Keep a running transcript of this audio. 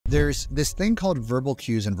There's this thing called verbal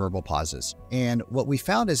cues and verbal pauses. And what we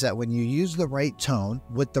found is that when you use the right tone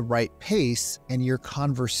with the right pace and you're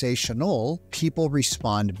conversational, people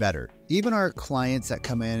respond better. Even our clients that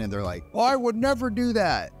come in and they're like, oh, I would never do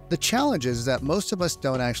that. The challenge is that most of us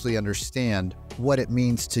don't actually understand what it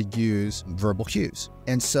means to use verbal cues.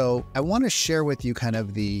 And so I want to share with you kind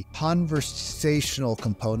of the conversational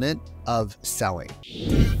component of selling.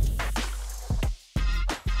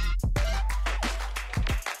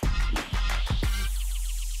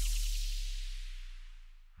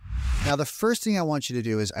 Now, the first thing I want you to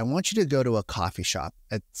do is I want you to go to a coffee shop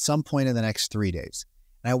at some point in the next 3 days.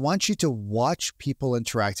 And I want you to watch people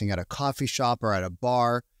interacting at a coffee shop or at a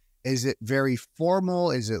bar. Is it very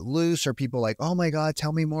formal? Is it loose? Are people like, oh my God,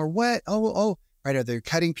 tell me more? What? Oh, right. Are they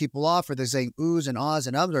cutting people off? Are they saying oohs and ahs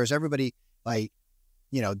and ums? Or is everybody like,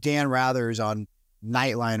 Dan Rather's on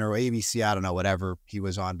Nightline or ABC, I don't know, whatever he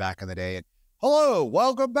was on back in the day. And hello,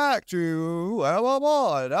 welcome back to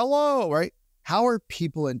hello, right? How are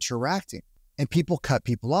people interacting? And people cut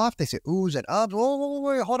people off. They say oohs and ums.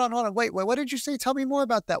 Wait, hold on. Wait, what did you say? Tell me more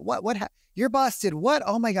about that. What, your boss did what?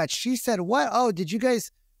 Oh my God, she said what? Oh, did you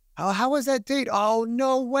guys, how was that date? Oh,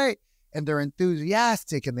 no way. And they're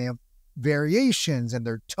enthusiastic and they have variations and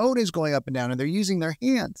their tone is going up and down and they're using their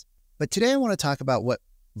hands. But today I want to talk about what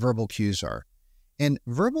verbal cues are. And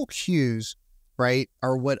verbal cues, right,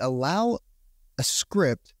 are what allow a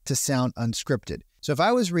script to sound unscripted. So if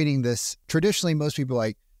I was reading this, traditionally, most people are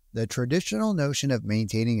like, the traditional notion of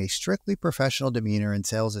maintaining a strictly professional demeanor in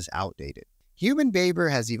sales is outdated. Human behavior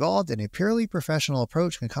has evolved and a purely professional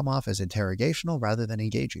approach can come off as interrogational rather than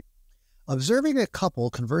engaging. Observing a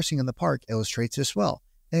couple conversing in the park illustrates this well.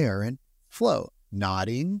 They are in flow,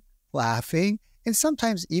 nodding, laughing, and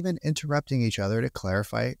sometimes even interrupting each other to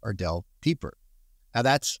clarify or delve deeper. Now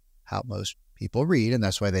that's how most people read, and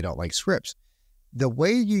that's why they don't like scripts. The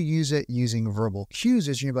way you use it using verbal cues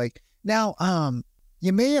is you're like, now,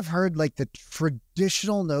 you may have heard like the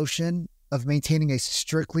traditional notion of maintaining a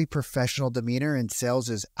strictly professional demeanor in sales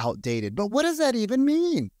is outdated. But what does that even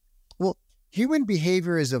mean? Well, human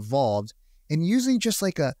behavior has evolved and using just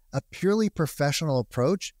like a purely professional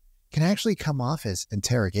approach can actually come off as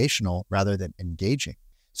interrogational rather than engaging.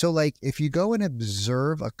 So like if you go and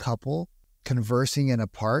observe a couple conversing in a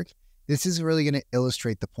park, this is really going to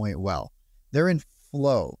illustrate the point well. They're in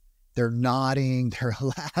flow. They're nodding. They're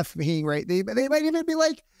laughing, right? They might even be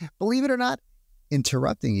like, believe it or not,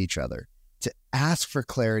 interrupting each other to ask for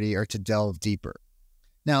clarity or to delve deeper.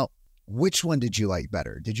 Now, which one did you like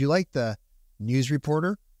better? Did you like the news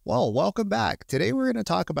reporter? Well, welcome back. Today we're going to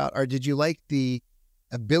talk about, or did you like the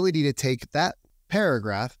ability to take that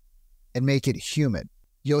paragraph and make it human?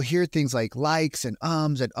 You'll hear things like likes and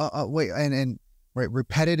ums and right,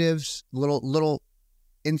 repetitives, little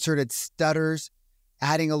inserted stutters,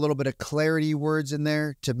 adding a little bit of clarity words in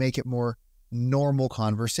there to make it more normal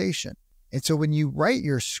conversation. And so when you write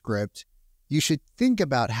your script, you should think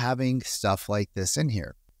about having stuff like this in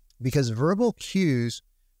here because verbal cues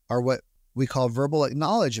are what we call verbal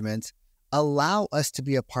acknowledgments, allow us to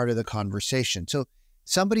be a part of the conversation. So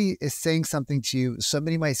somebody is saying something to you.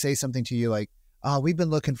 Somebody might say something to you like, oh, we've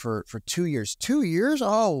been looking for 2 years. 2 years?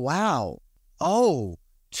 Oh, wow. Oh,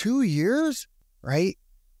 2 years? Right?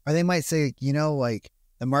 Or they might say, like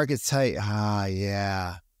the market's tight. Ah,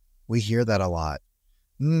 yeah, we hear that a lot.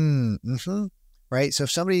 Right. So if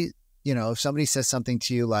somebody says something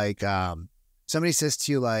to you like,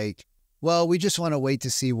 well, we just want to wait to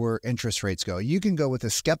see where interest rates go. You can go with a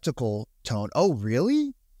skeptical tone. Oh,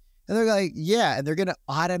 really? And they're like, yeah. And they're going to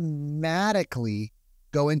automatically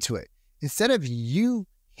go into it instead of you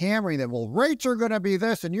hammering them. Well, rates are going to be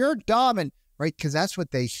this and you're dumb. And right. Cause that's what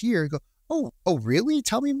they hear. Go, Oh, really?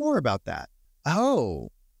 Tell me more about that.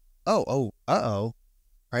 Oh,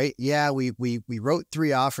 right? Yeah, we wrote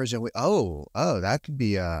 3 offers and that could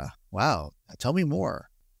be, wow. Tell me more.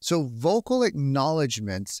 So vocal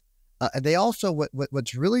acknowledgments, they also,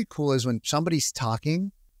 what's really cool is when somebody's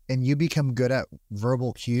talking and you become good at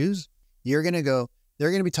verbal cues, they're going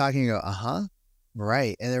to be talking,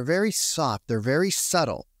 right. And they're very soft. They're very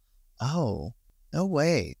subtle. Oh, no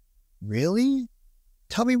way. Really?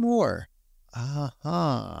 Tell me more.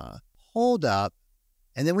 Hold up.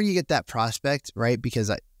 And then when you get that prospect, right?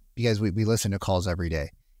 Because we listen to calls every day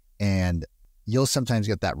and you'll sometimes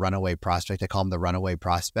get that runaway prospect. I call them the runaway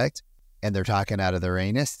prospect and they're talking out of their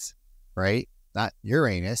anus, right? Not your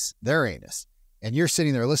anus, their anus. And you're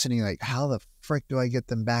sitting there listening like, how the frick do I get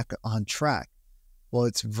them back on track? Well,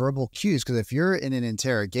 it's verbal cues. Because if you're in an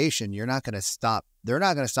interrogation, you're not going to stop. They're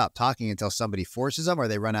not going to stop talking until somebody forces them or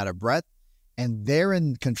they run out of breath. And they're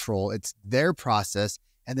in control. It's their process.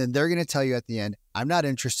 And then they're going to tell you at the end I'm not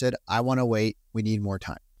interested. I want to wait. We need more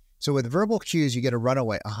time. So with verbal cues, you get a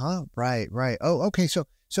runaway. Right. Oh, okay. So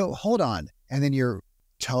hold on. And then your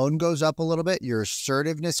tone goes up a little bit. Your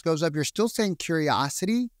assertiveness goes up. You're still saying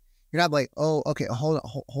curiosity. You're not like, oh, okay, hold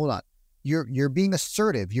on. You're being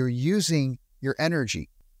assertive. You're using your energy.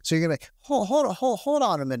 So you're gonna be like, hold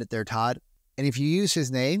on a minute there, Todd. And if you use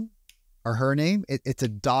his name or her name, it's a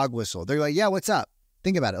dog whistle. They're like, yeah, what's up?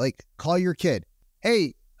 Think about it. Like, call your kid.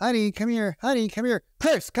 Hey, honey, come here. Honey, come here.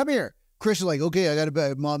 Chris, come here. Chris is like, okay, I got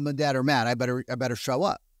to mom and dad are mad. I better show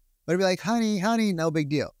up. But it'd be like, honey, no big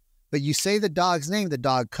deal. But you say the dog's name, the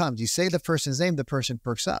dog comes. You say the person's name, the person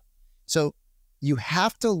perks up. So you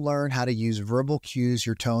have to learn how to use verbal cues,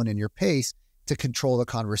 your tone, and your pace to control the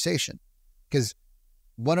conversation. Because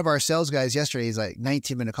one of our sales guys yesterday, he's like,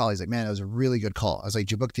 19-minute call. He's like, man, it was a really good call. I was like,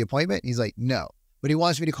 did you book the appointment? He's like, no. But he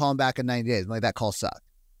wants me to call him back in 90 days. I'm like, that call sucked.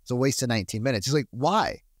 It's a waste of 19 minutes. He's like,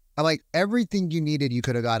 why? I'm like, everything you needed, you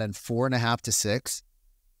could have got in 4.5 to 6.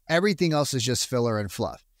 Everything else is just filler and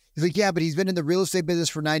fluff. He's like, yeah, but he's been in the real estate business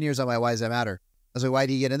for 9 years. I'm like, why does that matter? I was like, why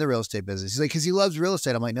did he get in the real estate business? He's like, because he loves real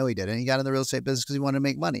estate. I'm like, no, he didn't. He got in the real estate business because he wanted to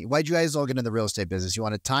make money. Why'd you guys all get in the real estate business? You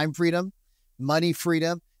wanted time freedom, money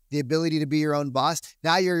freedom, the ability to be your own boss.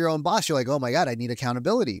 Now you're your own boss. You're like, oh my God, I need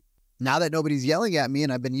accountability. Now that nobody's yelling at me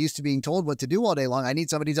and I've been used to being told what to do all day long, I need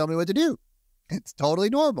somebody to tell me what to do. It's totally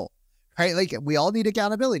normal, right? Like we all need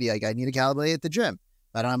accountability. Like I need accountability at the gym.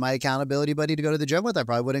 If I don't have my accountability buddy to go to the gym with, I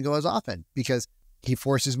probably wouldn't go as often because he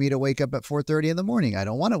forces me to wake up at 4:30 in the morning. I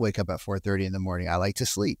don't want to wake up at 4:30 in the morning. I like to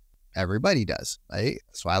sleep. Everybody does, right?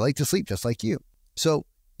 So I like to sleep just like you. So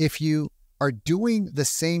if you are doing the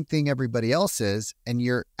same thing everybody else is, and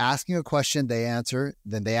you're asking a question, they answer,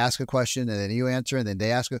 then they ask a question, and then you answer, and then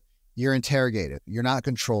they ask, you're interrogative. You're not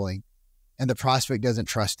controlling, and the prospect doesn't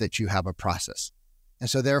trust that you have a process. And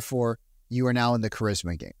so therefore, you are now in the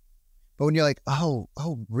charisma game. But when you're like, oh,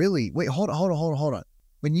 really? Wait, hold on.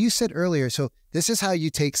 When you said earlier, so this is how you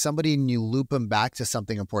take somebody and you loop them back to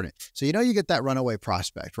something important. So you get that runaway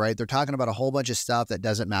prospect, right? They're talking about a whole bunch of stuff that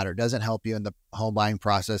doesn't matter, doesn't help you in the home buying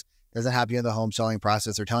process, doesn't help you in the home selling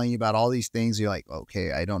process. They're telling you about all these things. You're like,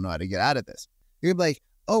 okay, I don't know how to get out of this. You're like,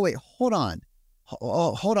 oh, wait, hold on.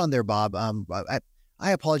 Hold on there, Bob.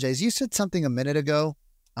 I apologize. You said something a minute ago.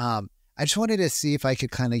 I just wanted to see if I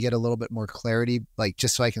could kind of get a little bit more clarity, like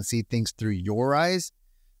just so I can see things through your eyes.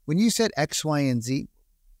 When you said X, Y, and Z,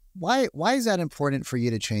 why is that important for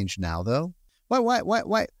you to change now, though? Why?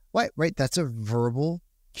 Right? That's a verbal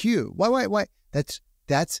cue. Why?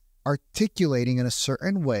 That's articulating in a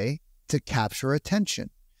certain way to capture attention.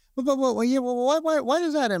 But why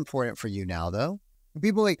is that important for you now, though?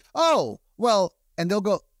 People are like, oh, well, and they'll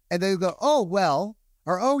go, oh, well,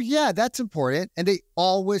 or, oh, yeah, that's important. And they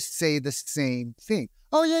always say the same thing.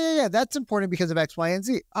 Oh, yeah, that's important because of X, Y, and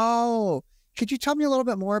Z. Oh, could you tell me a little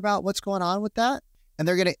bit more about what's going on with that? And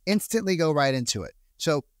they're going to instantly go right into it.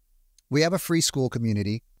 So we have a free school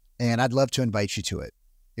community, and I'd love to invite you to it.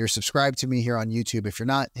 You're subscribed to me here on YouTube. If you're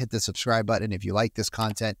not, hit the subscribe button. If you like this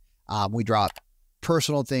content, we drop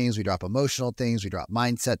personal things, we drop emotional things, we drop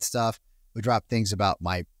mindset stuff, we drop things about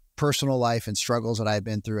my personal life and struggles that I've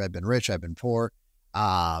been through. I've been rich, I've been poor.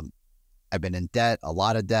 I've been in debt, a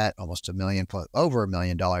lot of debt, almost $1 million, over $1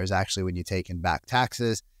 million actually when you take in back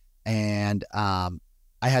taxes. And I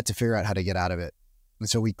had to figure out how to get out of it. And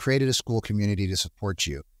so we created a school community to support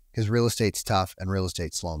you because real estate's tough and real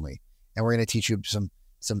estate's lonely. And we're going to teach you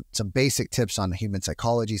some basic tips on human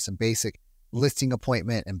psychology, some basic listing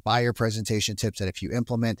appointment and buyer presentation tips that if you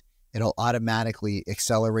implement, it'll automatically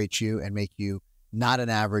accelerate you and make you not an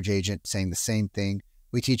average agent saying the same thing.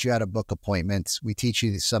 We teach you how to book appointments. We teach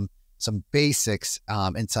you some basics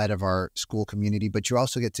inside of our school community, but you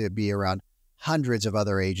also get to be around hundreds of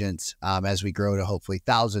other agents as we grow to hopefully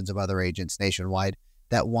thousands of other agents nationwide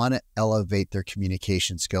that want to elevate their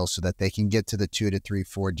communication skills so that they can get to the 2 to 3,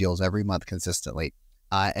 4 deals every month consistently.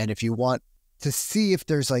 And if you want to see if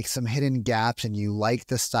there's like some hidden gaps and you like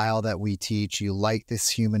the style that we teach, you like this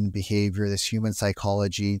human behavior, this human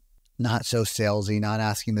psychology, not so salesy, not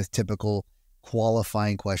asking the typical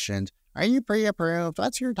qualifying questions. Are you pre-approved?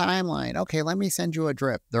 What's your timeline? Okay, let me send you a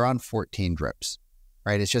drip. They're on 14 drips,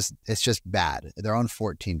 right? It's just bad. They're on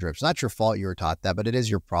 14 drips. Not your fault you were taught that, but it is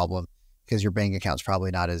your problem because your bank account's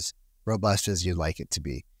probably not as robust as you'd like it to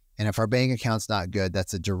be. And if our bank account's not good,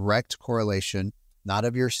 that's a direct correlation, not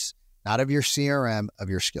of your CRM, of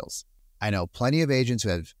your skills. I know plenty of agents who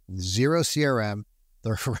have zero CRM.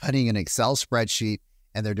 They're running an Excel spreadsheet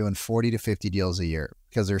and they're doing 40 to 50 deals a year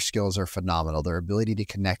because their skills are phenomenal. Their ability to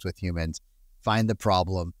connect with humans, find the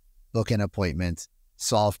problem, book an appointment,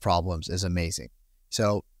 solve problems is amazing.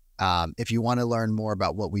 So if you want to learn more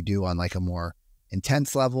about what we do on like a more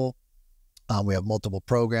intense level. We have multiple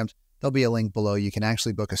programs. There'll be a link below. You can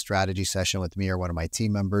actually book a strategy session with me or one of my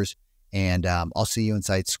team members. And I'll see you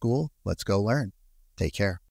inside school. Let's go learn. Take care.